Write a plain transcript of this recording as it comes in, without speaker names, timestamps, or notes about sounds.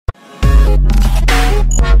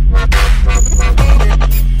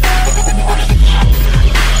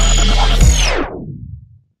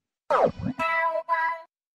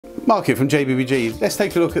Mark here from JBBG. Let's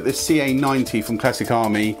take a look at this CA90 from Classic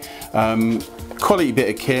Army. Quality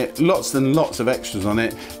bit of kit, lots and lots of extras on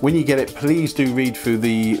it. When you get it, please do read through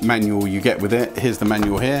the manual you get with it. Here's the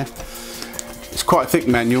manual here. It's quite a thick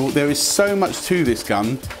manual. There is so much to this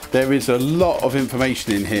gun. There is a lot of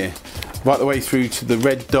information in here, right the way through to the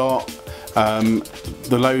red dot,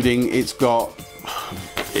 the loading. It's got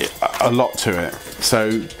a lot to it,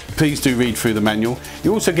 so please do read through the manual.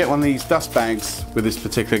 You also get one of these dust bags with this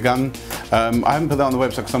particular gun. I haven't put that on the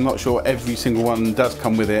website because I'm not sure every single one does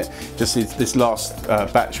come with it. Just this last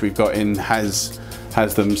batch we've got in has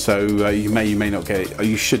them, so you may not get it, or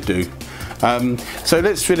you should do. So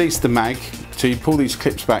let's release the mag. So you pull these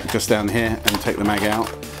clips back just down here and take the mag out.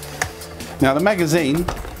 Now the magazine,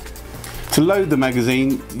 to load the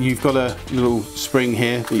magazine, you've got a little spring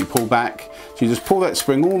here that you pull back. So you just pull that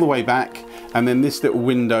spring all the way back, and then this little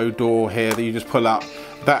window door here that you just pull up,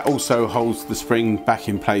 that also holds the spring back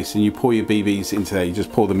in place, and you pour your BBs into there. You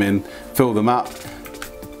just pour them in, fill them up,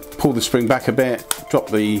 pull the spring back a bit,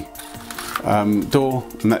 drop the door,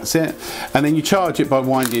 and that's it. And then you charge it by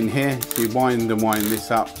winding here. So you wind and wind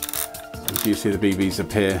this up. So you see the BBs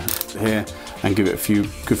appear here, and give it a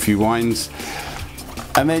good few winds.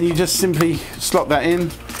 And then you just simply slot that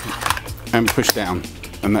in and push down,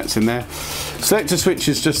 and that's in there. Selector switch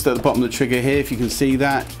is just at the bottom of the trigger here. If you can see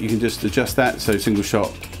that, you can just adjust that. So single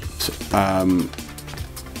shot,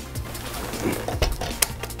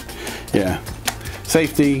 yeah,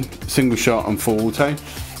 safety, single shot, and full auto.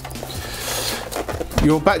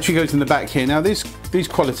 Your battery goes in the back here. Now these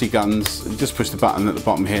quality guns, just push the button at the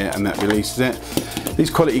bottom here and that releases it.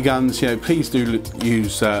 These quality guns, you know, please do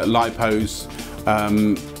use lipos.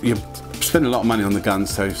 You spend a lot of money on the gun,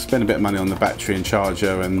 so spend a bit of money on the battery and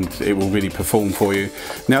charger, and it will really perform for you.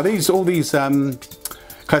 Now all these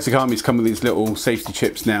Classic Armies come with these little safety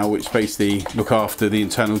chips now, which basically look after the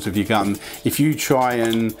internals of your gun. If you try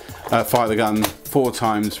and fire the gun 4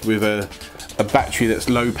 times with a battery that's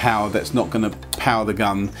low power, that's not going to power the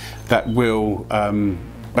gun, that will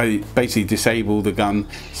basically disable the gun.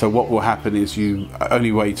 So what will happen is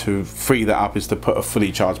only way to free that up is to put a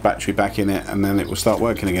fully charged battery back in it, and then it will start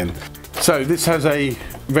working again. So this has a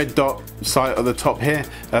red dot sight at the top here.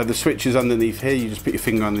 The switch is underneath here. You just put your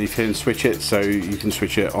finger underneath here and switch it, so you can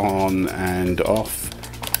switch it on and off.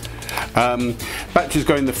 Batteries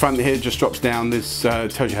go in the front here, just drops down. This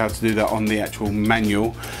tells you how to do that on the actual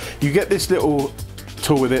manual. You get this little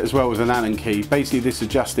tool with it as well as an Allen key. Basically this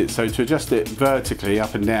adjusts it, so to adjust it vertically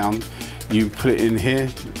up and down, you put it in here.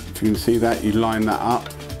 If you can see that, you line that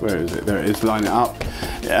up. Where is it? There it is, line it up.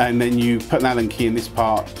 And then you put an Allen key in this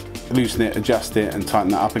part, loosen it, adjust it, and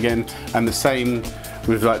tighten that up again. And the same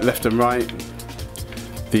with like left and right.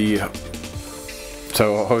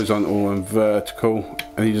 So horizontal and vertical,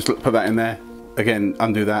 and you just put that in there. Again,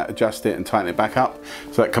 undo that, adjust it, and tighten it back up.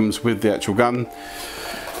 So that comes with the actual gun.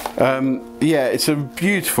 Yeah, it's a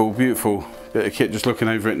beautiful, beautiful bit of kit, just looking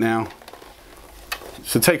over it now.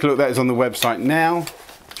 So take a look, that is on the website now.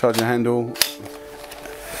 Charging handle.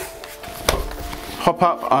 Hop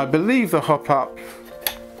up, I believe the hop up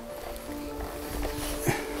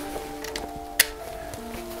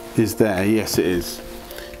is there, yes it is.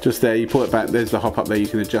 Just there, you pull it back, there's the hop up there, you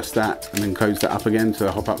can adjust that and then close that up again, so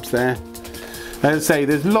the hop up's there. As I say,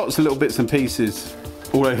 there's lots of little bits and pieces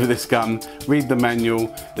all over this gun. Read the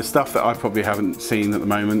manual. There's stuff that I probably haven't seen at the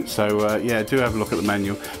moment, so yeah, do have a look at the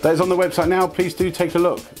manual. That is on the website now. Please do take a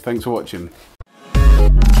look. Thanks for watching.